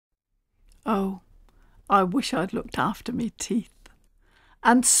Oh, I wish I'd looked after me teeth,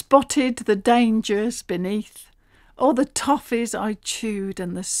 and spotted the dangers beneath, all the toffees I chewed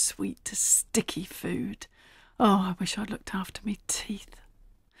and the sweet, sticky food. Oh, I wish I'd looked after me teeth.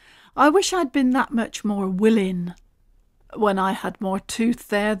 I wish I'd been that much more willing, when I had more tooth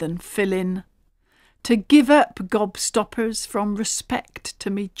there than filling, to give up gobstoppers from respect to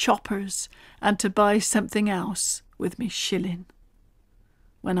me choppers, and to buy something else with me shilling.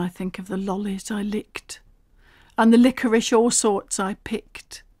 When I think of the lollies I licked, and the licorice all sorts I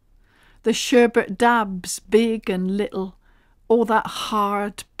picked, the sherbet dabs big and little, all that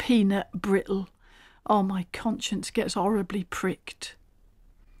hard peanut brittle, oh, my conscience gets horribly pricked.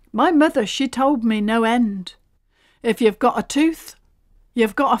 My mother, she told me no end, if you've got a tooth,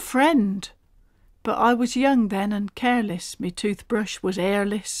 you've got a friend. But I was young then and careless, me toothbrush was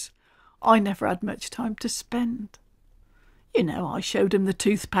airless, I never had much time to spend. You know, I showed him the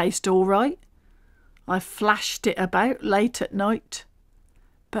toothpaste all right. I flashed it about late at night.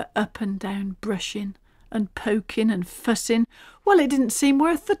 But up and down brushing and poking and fussing, well, it didn't seem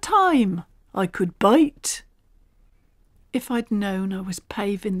worth the time. I could bite. If I'd known I was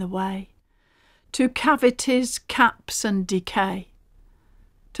paving the way to cavities, caps and decay,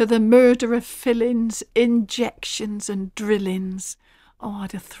 to the murder of fillings, injections and drillings, oh,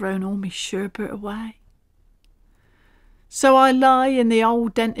 I'd have thrown all me sherbet away. So I lie in the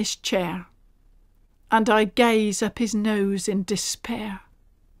old dentist chair, and I gaze up his nose in despair,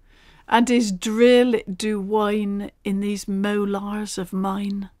 and his drill it do whine in these molars of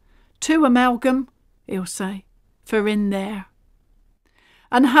mine. "Two amalgam," he'll say, "for in there."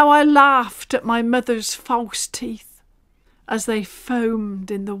 And how I laughed at my mother's false teeth, as they foamed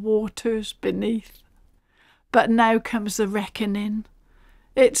in the waters beneath. But now comes the reckoning.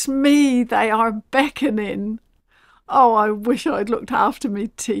 It's me they are beckoning. Oh, I wish I'd looked after me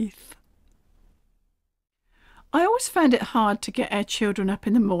teeth. I always found it hard to get our children up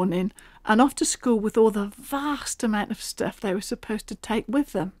in the morning and off to school with all the vast amount of stuff they were supposed to take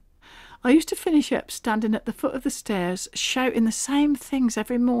with them. I used to finish up standing at the foot of the stairs, shouting the same things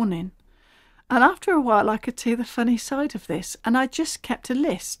every morning. And after a while I could see the funny side of this, and I just kept a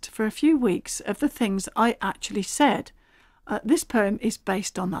list for a few weeks of the things I actually said. This poem is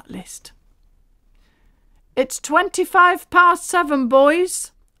based on that list. "It's 7:25,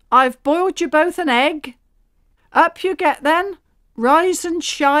 boys. I've boiled you both an egg. Up you get then. Rise and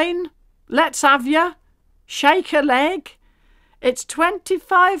shine. Let's have ya. Shake a leg. It's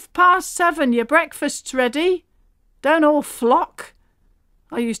 7:25, your breakfast's ready. Don't all flock.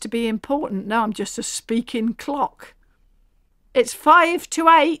 I used to be important, now I'm just a speaking clock. It's 5 to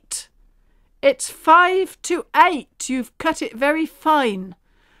 8. It's 5 to 8. You've cut it very fine.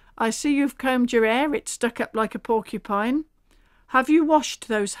 I see you've combed your hair, it's stuck up like a porcupine. Have you washed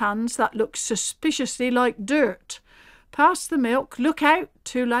those hands that look suspiciously like dirt? Pass the milk, look out,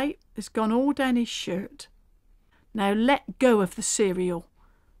 too late, it's gone all down his shirt. Now let go of the cereal.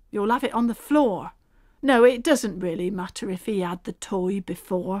 You'll have it on the floor. No, it doesn't really matter if he had the toy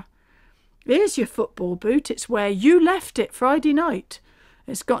before. Here's your football boot, it's where you left it Friday night.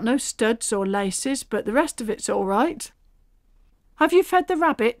 It's got no studs or laces, but the rest of it's all right. Have you fed the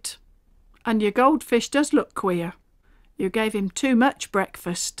rabbit? And your goldfish does look queer. You gave him too much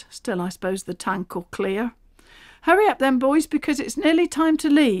breakfast, still I suppose the tank'll clear. Hurry up then, boys, because it's nearly time to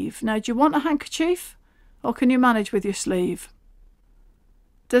leave. Now, do you want a handkerchief? Or can you manage with your sleeve?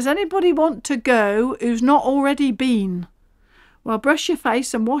 Does anybody want to go who's not already been? Well, brush your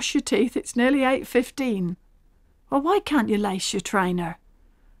face and wash your teeth, it's nearly 8:15. Well, why can't you lace your trainer?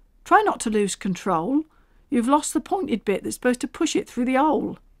 Try not to lose control. You've lost the pointed bit that's supposed to push it through the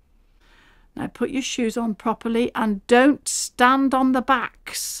hole. Now put your shoes on properly and don't stand on the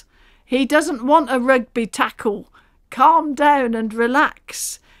backs. He doesn't want a rugby tackle. Calm down and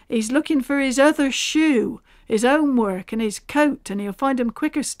relax. He's looking for his other shoe, his homework and his coat, and he'll find 'em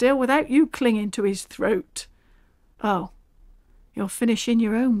quicker still without you clinging to his throat. Oh, you're finishing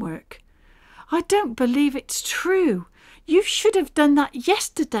your homework. I don't believe it's true. You should have done that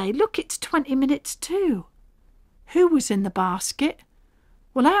yesterday. Look, it's 20 minutes to. Who was in the basket?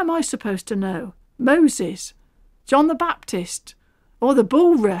 Well, how am I supposed to know? Moses? John the Baptist? Or the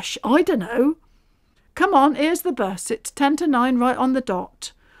bulrush? I dunno. Come on, here's the bus. It's 10 to 9 right on the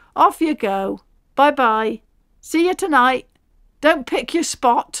dot. Off you go. Bye-bye. See you tonight. Don't pick your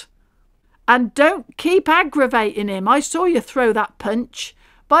spot. And don't keep aggravating him. I saw you throw that punch.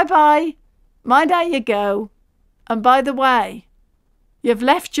 Bye-bye. Mind how you go. And by the way, you've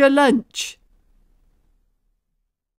left your lunch.